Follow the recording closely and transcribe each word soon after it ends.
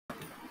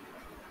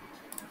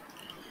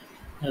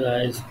Hey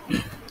guys,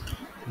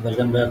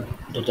 welcome back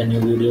to the new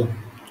video.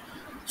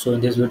 So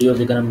in this video,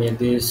 we're gonna make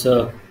this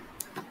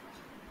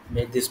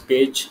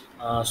page.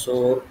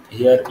 So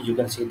here you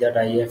can see that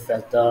I have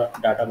fetched the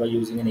data by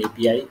using an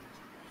API.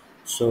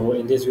 So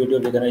in this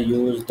video, we're gonna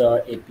use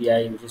the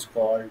API which is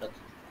called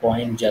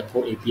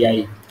CoinGecko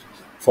API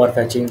for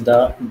fetching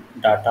the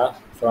data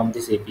from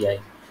this API.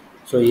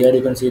 So here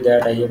you can see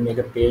that I have made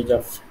a page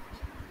of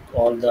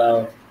all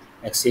the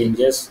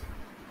exchanges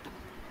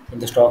in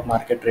the stock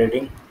market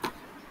trading.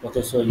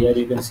 Okay, so here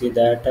you can see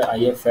that I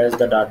have fetched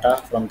the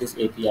data from this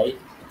API,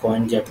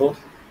 CoinGecko,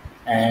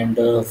 and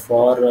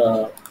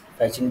for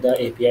fetching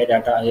the API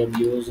data, I have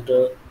used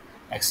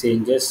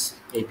Exchanges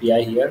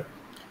API here.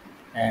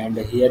 And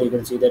here you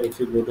can see that if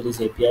you go to this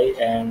API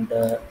and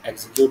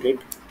execute it,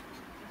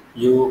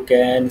 you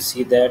can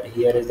see that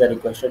here is the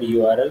requested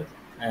URL,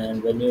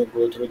 and when you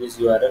go through this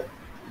URL,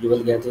 you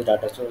will get the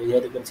data. So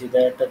here you can see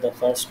that the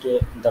first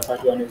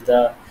one is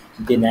the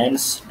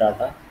Binance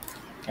data,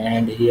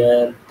 and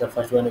here the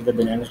first one is the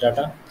Binance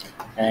data.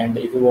 And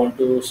if you want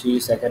to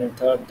see second and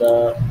third,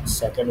 the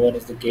second one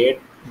is the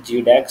gate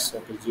GDAX,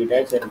 okay,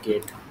 GDAX and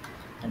gate,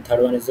 and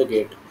third one is the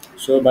gate.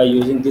 So by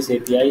using this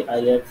API,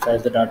 I have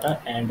fetched the data,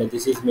 and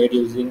this is made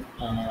using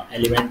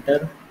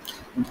Elementor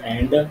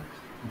and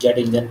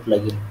JetEngine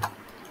plugin.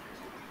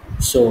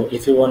 So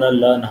if you want to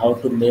learn how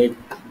to make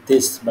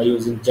this by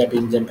using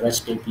JetEngine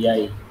REST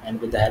API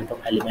and with the help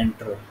of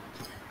Elementor,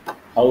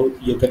 how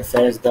you can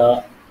fetch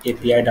the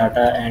API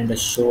data and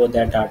show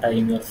that data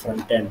in your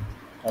front end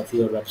of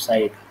your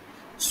website.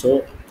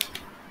 So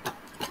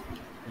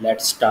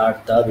let's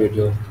start the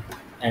video.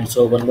 And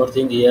so one more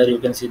thing, here you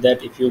can see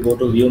that if you go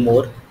to view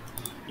more,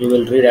 you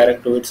will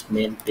redirect to its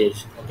main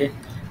page. Okay,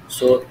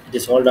 so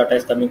this whole data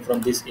is coming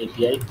from this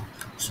API.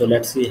 So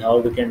let's see how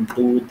we can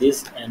do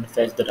this and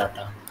fetch the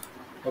data.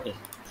 Okay,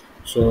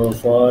 so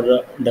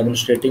for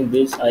demonstrating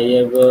this, I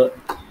have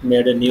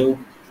made a new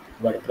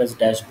WordPress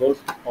dashboard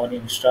on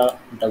Insta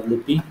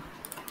WP.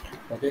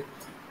 Okay,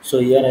 so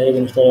here I have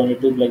installed only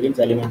two plugins,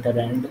 Elementor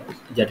and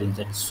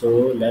JetEngine. So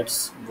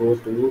let's go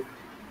to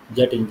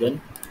JetEngine.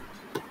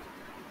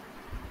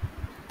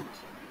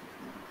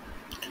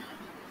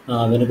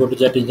 When you go to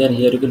JetEngine,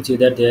 here you can see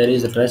that there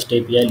is REST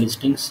API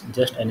listings.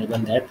 Just enable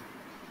that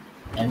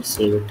and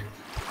save it.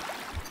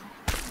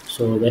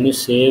 So when you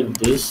save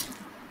this,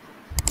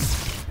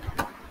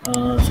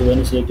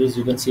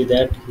 you can see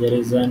that here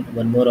is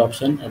one more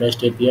option,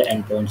 REST API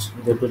endpoints.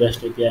 Go to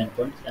REST API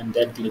endpoints and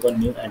then click on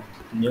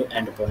new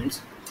endpoints.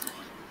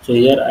 So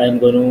here I am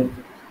going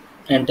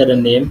to enter a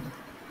name.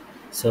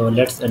 So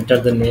let's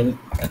enter the name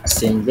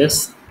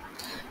exchanges.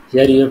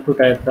 Here you have to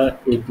type the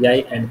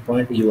API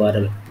endpoint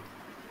URL.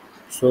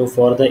 So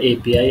for the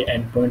API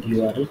endpoint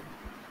URL,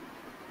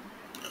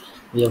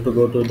 we have to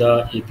go to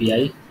the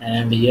API,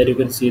 and here you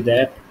can see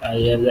that I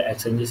have the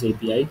exchanges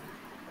API.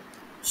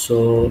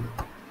 So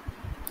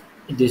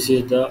this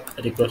is the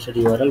requested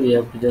URL. We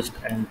have to just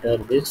enter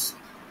this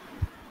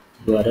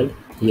URL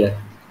here.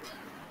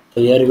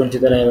 So here you can see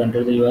that I have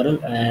entered the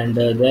URL, and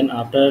then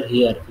after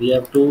here we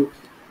have to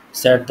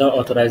set the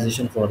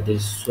authorization for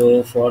this.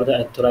 So for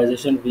the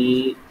authorization,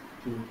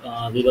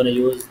 we're gonna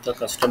use the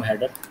custom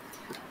header.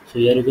 So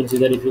here you can see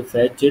that if you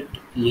fetch it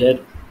here,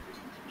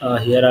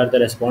 here are the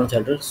response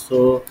headers.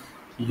 So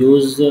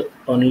use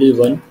only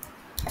one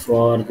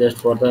for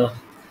the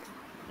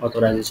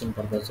authorization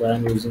purpose. So I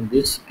am using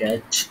this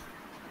catch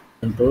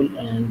control,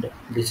 and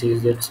this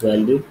is its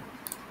value.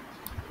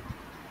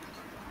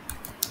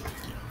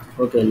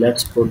 Okay,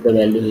 let's put the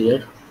value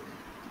here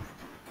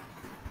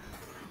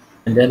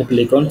and then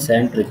click on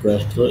send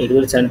request. So it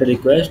will send the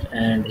request,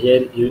 and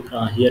here you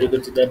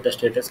can see that the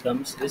status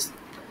comes is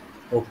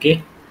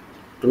okay,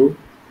 true,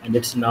 and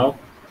it's now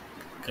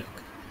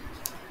correct.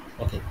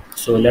 Okay,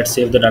 so let's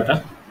save the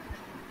data.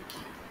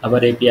 Our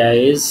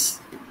API is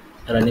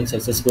running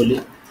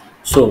successfully.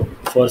 So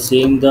for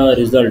seeing the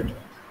result,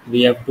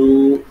 we have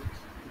to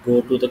go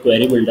to the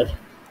query builder.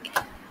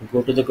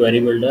 Go to the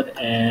query builder,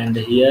 and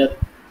here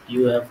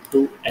you have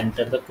to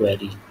enter the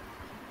query.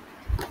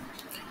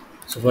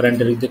 So for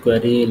entering the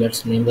query,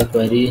 let's name the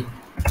query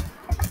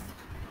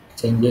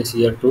changes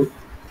here too,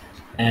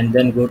 and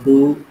then go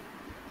to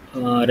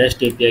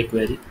REST API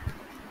query.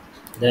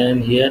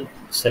 Then here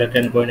select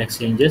endpoint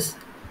exchanges,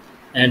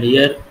 and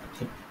here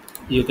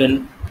you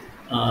can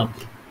uh,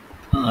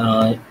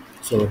 uh,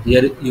 so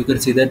here you can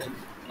see that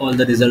all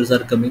the results are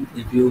coming.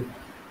 If you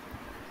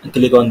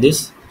click on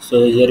this,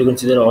 so here you can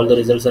see that all the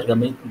results are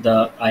coming.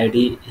 The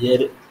ID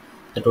here,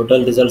 the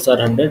total results are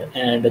 100,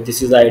 and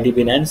this is the ID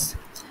Binance,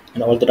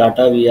 and all the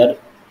data we are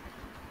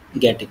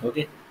getting.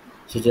 Okay,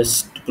 so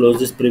just close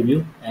this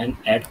preview and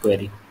add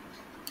query.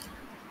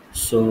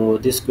 So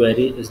this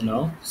query is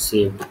now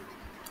saved.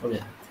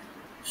 Okay,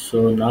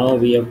 so now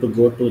we have to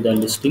go to the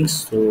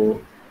listings. So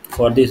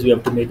for this we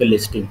have to make a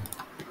listing.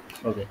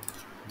 Okay,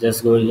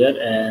 just go here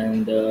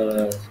and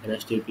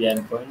REST API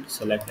endpoint,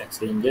 select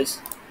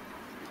exchanges,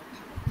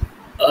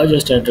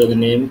 just enter the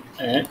name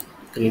and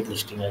create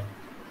listing.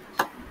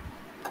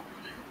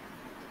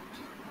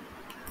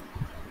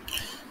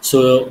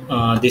 So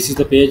this is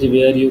the page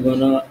where you're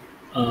gonna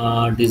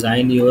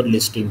design your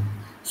listing.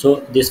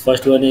 So this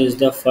first one is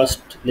the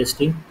first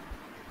listing.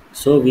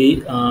 So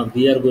we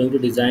are going to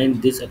design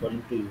this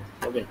according to you.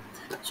 Okay,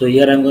 so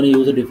here I'm going to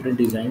use a different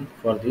design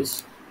for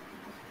this.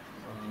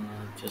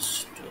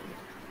 Just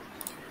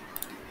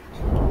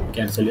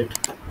cancel it.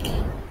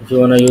 If you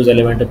want to use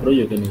Elementor Pro,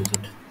 you can use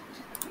it.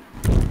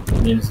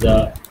 Means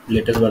the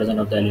latest version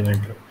of the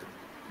Elementor,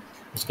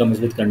 which comes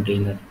with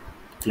container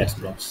flex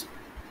blocks.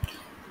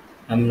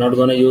 I'm not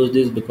going to use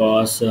this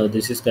because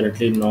this is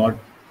currently not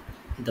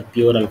the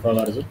pure alpha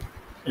version.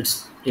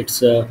 It's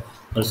also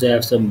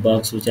have some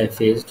bugs which I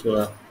faced.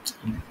 So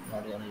I'm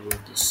not going to use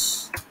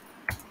this.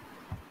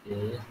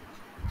 Okay,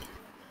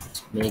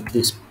 let's make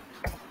this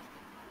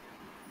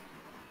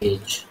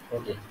page.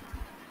 Okay.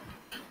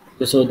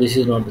 Okay, so this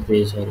is not the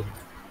page. Sorry.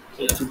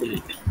 We have to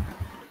delete it.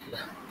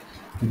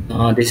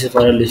 This is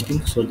for a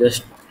listing. So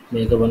just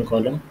make a one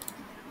column,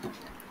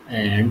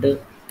 and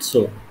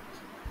so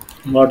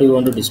what you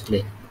want to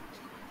display.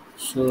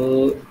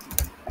 So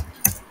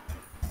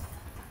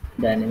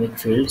dynamic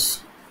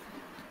fields.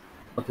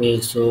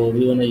 Okay, so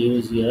we want to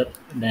use here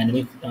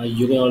dynamic.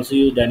 You can also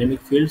use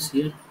dynamic fields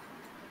here.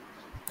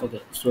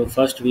 Okay, so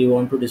first we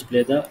want to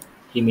display the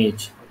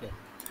image. Okay,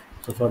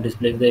 so for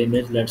displaying the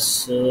image,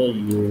 let's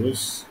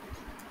use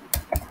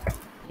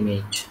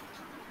image,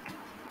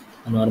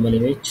 a normal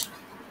image.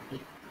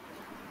 Okay,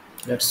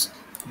 let's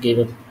give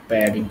a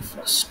padding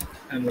first.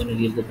 I'm going to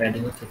give the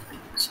padding of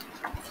 50%.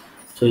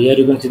 So here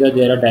you can see that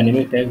there are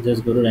dynamic tags.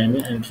 Just go to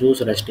dynamic and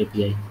choose REST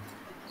API.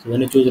 So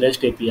when you choose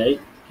REST API,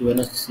 you want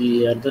to see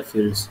here the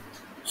fields.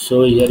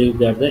 So here you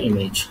got the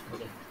image.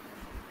 Okay,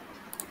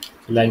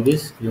 so like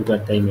this you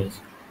got the image.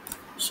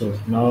 So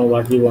now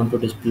what we want to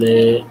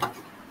display,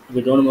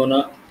 we don't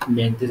wanna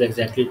make this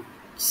exactly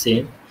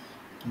same.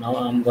 Now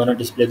I'm gonna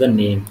display the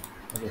name.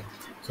 Okay,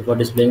 so for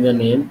displaying the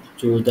name,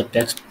 choose the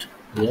text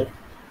here,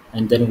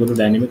 and then go to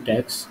dynamic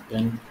tags,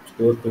 then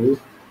go to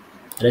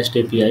REST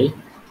API,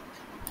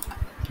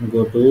 and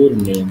go to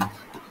name.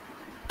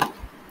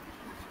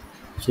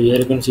 So here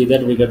you can see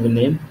that we got the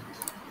name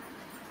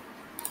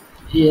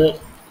here.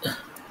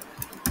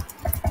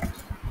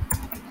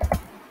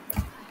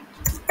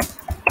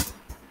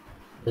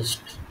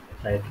 Just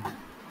right,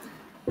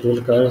 it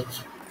will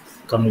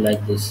come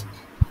like this.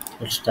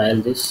 Let's style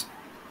this.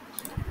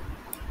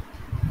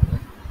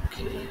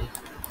 Okay,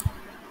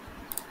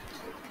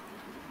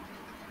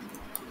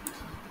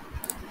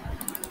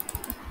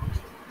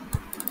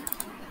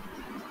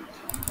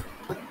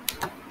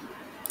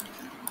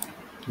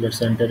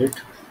 let's enter it.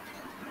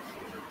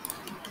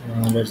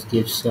 Let's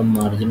give some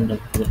margin up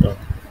to the top.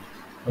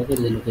 Okay,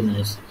 they look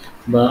nice.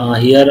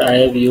 But here I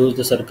have used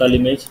the circle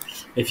image.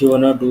 If you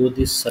wanna do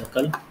this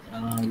circle,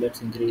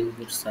 let's increase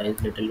its size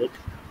little bit.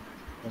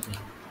 Okay,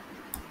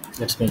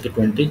 let's make it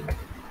 20.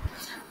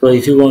 So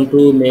if you want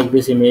to make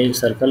this image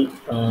circle,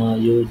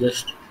 you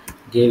just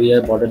give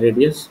here border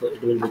radius, so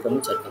it will become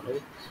a circle.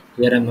 Right?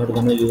 Here I'm not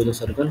gonna use a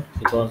circle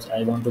because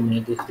I want to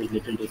make this a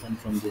little different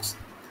from this.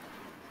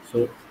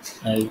 So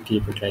I'll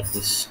keep it like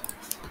this.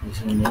 This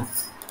is name.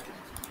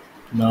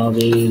 Now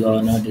we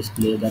gonna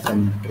display the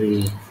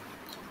country.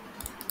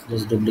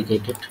 Just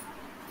duplicate it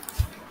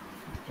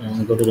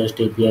and go to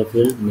REST API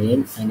field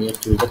name and here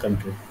choose the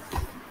country.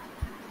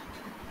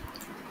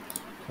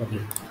 Okay,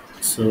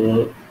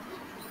 so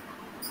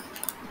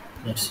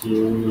let's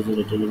use a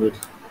little bit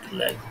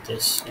like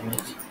this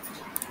image,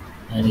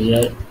 and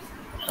here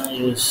I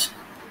use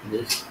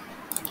this.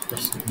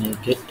 Let's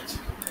make it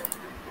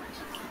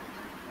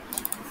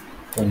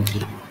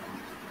 20.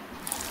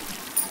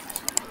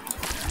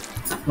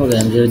 Okay,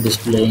 I'm just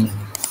displaying.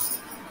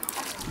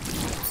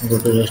 Go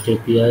to REST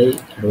API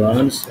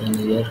advanced and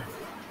here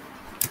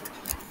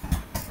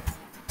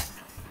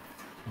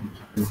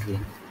country.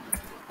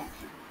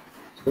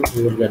 So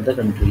you will get the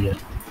country here.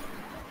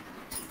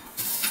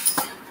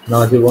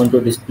 Now if you want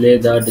to display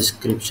the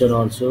description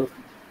also,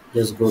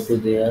 just go to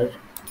there.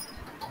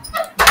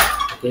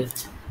 Okay,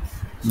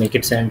 make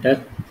it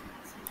center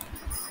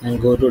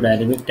and go to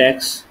dynamic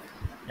tags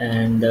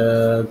and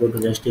go to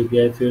REST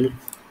API field,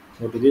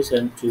 go to this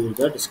and choose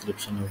the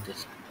description of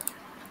this.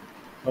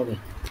 Okay,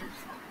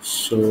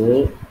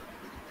 so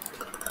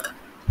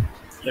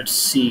let's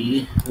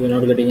see, we're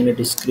not getting any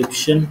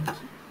description.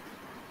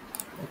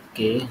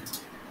 Okay,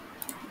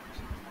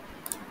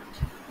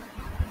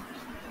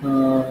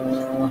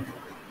 uh,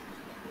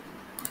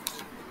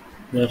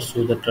 let's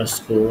do the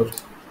trust score.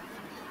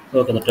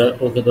 Okay,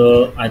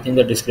 the I think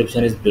the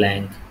description is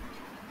blank.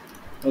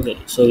 Okay,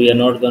 so we are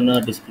not gonna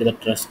display the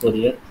trust score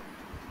here.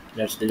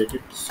 Let's delete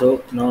it.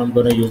 So now I'm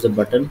gonna use a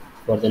button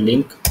for the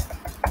link.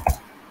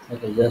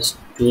 Okay, just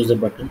choose the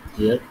button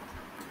here,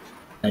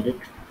 add it,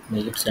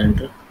 make it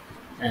center,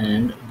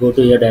 and go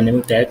to your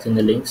dynamic tags in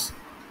the links.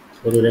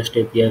 Go to REST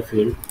API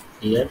field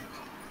here,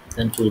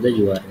 and choose the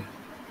URL.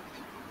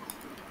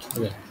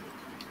 Okay,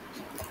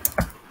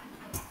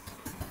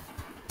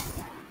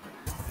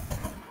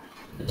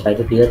 write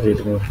it here,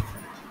 read more.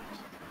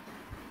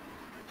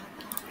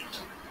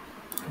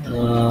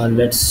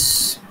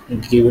 Let's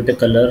give it a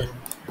color.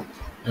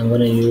 I'm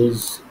gonna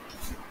use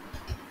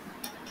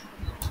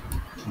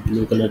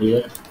blue color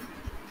here.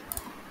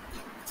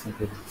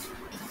 Okay.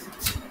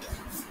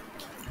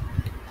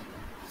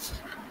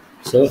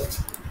 So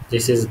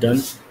this is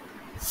done.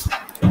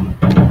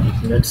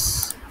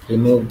 Let's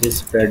remove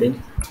this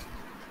padding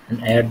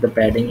and add the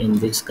padding in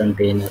this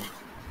container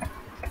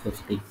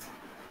 50.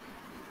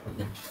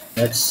 Okay.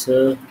 Let's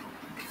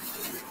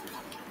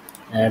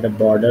add a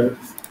border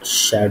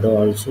shadow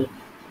also.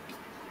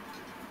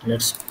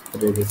 Let's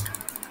put it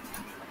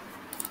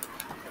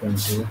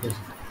 20. Okay.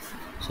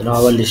 So now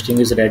our listing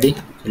is ready.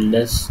 So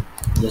let's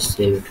just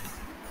save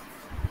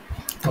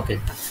it. Okay.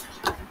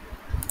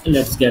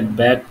 Let's get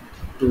back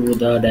to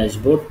the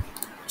dashboard.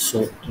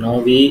 So now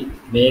we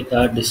make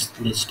our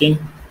listing,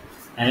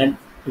 and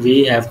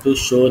we have to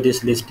show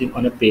this listing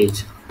on a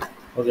page.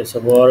 Okay, so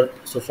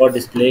for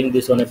displaying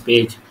this on a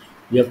page,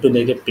 we have to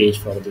make a page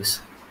for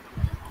this.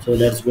 So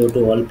let's go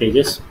to all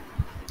pages.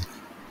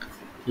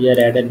 Here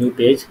add a new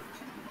page.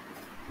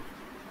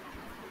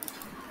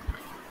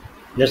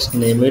 Let's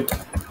name it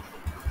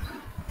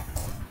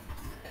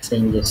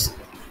exchanges.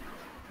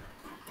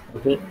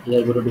 Okay,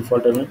 here go to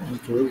default element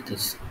and choose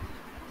this.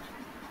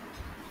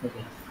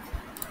 Okay,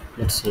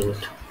 let's save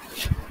it.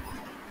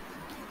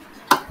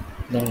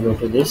 Then go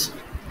to this.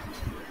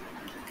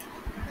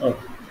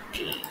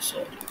 Okay,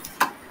 sorry.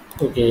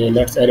 Okay,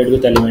 let's add it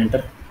with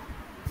Elementor.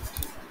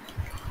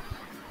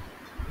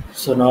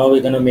 So now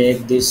we're gonna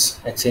make this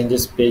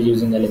exchanges page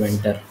using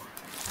Elementor.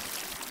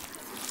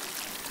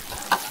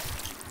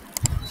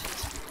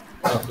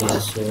 Okay,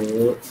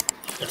 so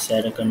let's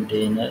add a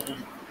container.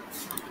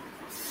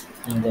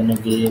 I'm gonna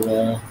give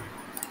a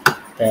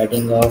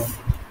padding of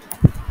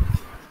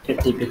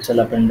 50 pixel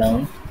up and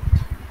down.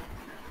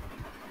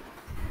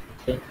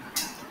 Okay,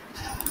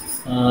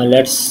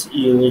 let's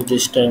use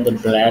this time the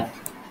black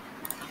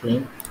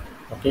thing.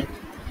 Okay,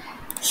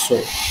 so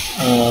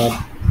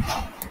uh,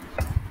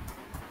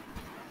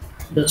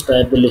 just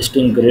type the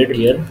listing grid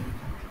here.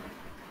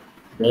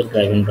 Just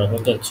drag and drop.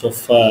 Okay, so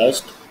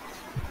first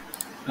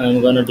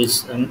I'm gonna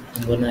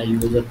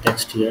use a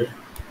text here.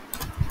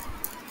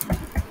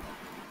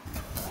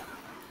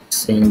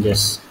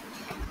 Changes.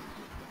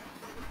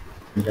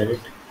 Enter it.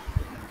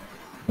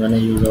 I'm gonna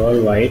use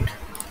all white,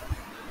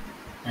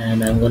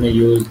 and I'm gonna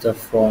use the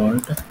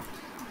font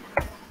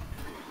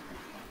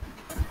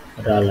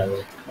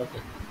Ralaway.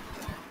 Okay,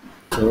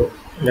 so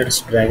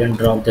let's drag and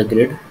drop the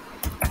grid,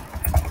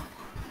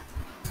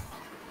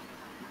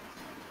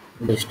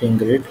 listing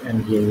grid,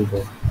 and here we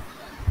go.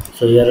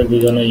 So here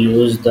we're gonna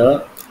use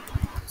the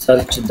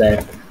search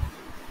that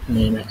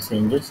name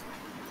exchanges.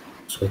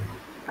 So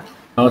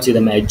now see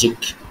the magic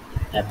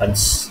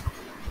happens.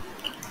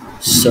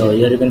 So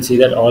here you can see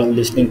that all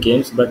listing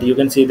came, but you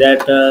can see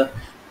that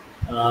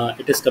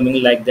it is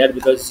coming like that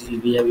because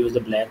we have used the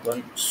black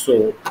one.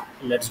 So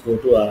let's go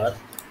to our,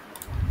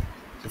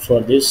 for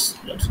this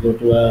let's go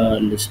to our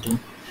listing.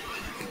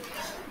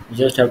 You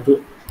just have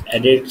to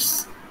edit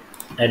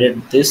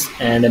this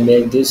and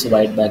make this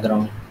white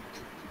background.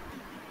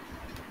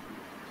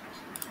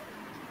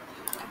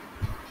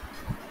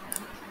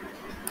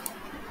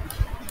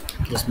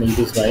 Just make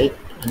this white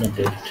and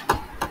update it.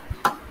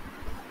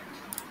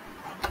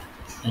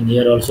 And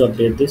here also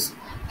update this.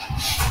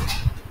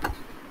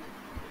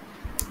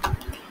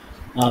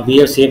 We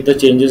have saved the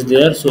changes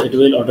there, so it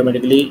will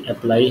automatically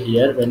apply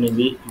here when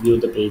we view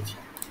the page.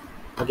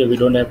 Okay, we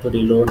don't have to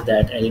reload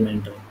that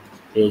Elementor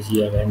page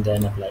here and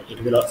then apply.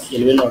 It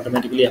will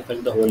automatically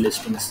affect the whole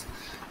listings.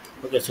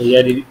 Okay, so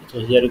here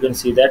you can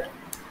see that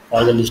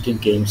all the listing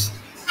came.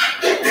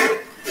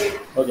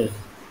 Okay,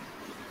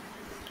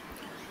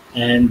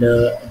 and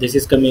this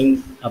is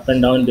coming up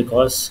and down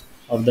because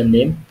of the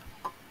name.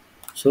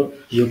 So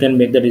you can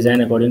make the design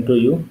according to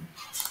you.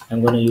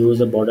 I'm going to use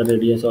the border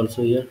radius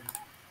also here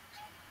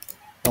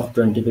of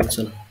 20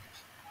 pixel.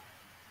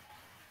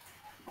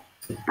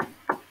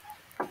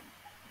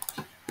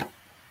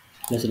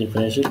 Let's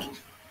refresh it.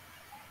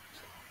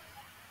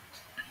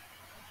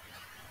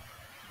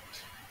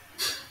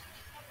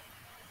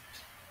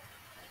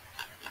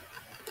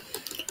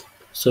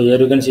 So here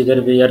you can see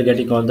that we are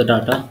getting all the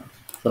data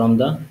from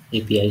the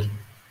API.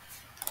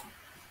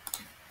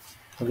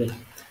 Okay,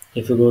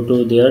 if you go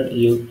to there,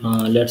 you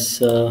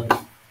let's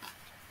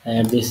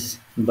add this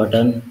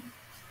button.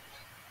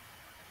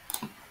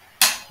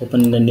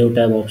 Open the new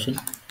tab option.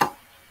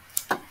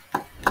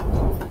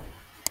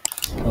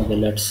 Okay,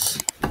 let's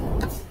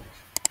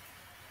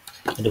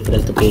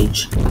refresh the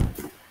page.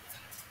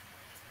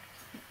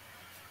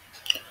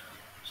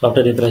 So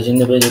after refreshing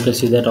the page, you can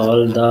see that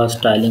all the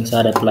stylings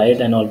are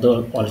applied and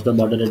also the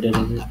border radius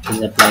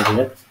is applied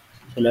here.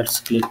 So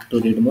let's click to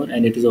read more,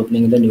 and it is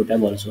opening in the new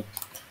tab also.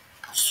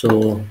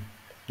 So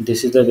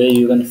this is the way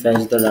you can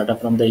fetch the data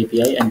from the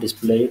API and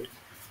display it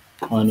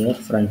on your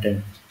front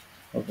end.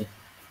 Okay.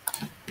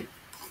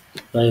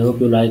 So I hope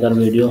you like our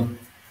video.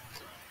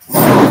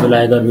 If you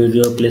like our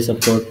video, please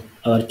support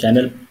our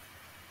channel.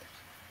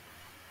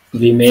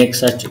 We make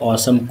such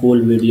awesome cool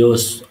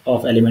videos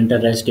of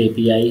Elementor REST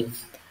API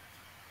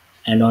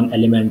and on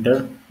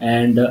Elementor,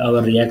 and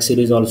our React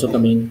series also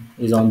coming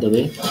is on the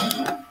way.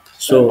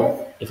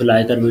 So if you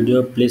like our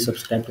video, please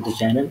subscribe to the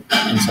channel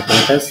and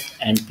support us,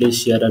 and please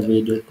share our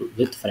video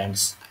with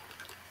friends.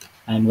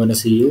 I'm gonna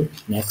see you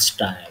next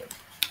time.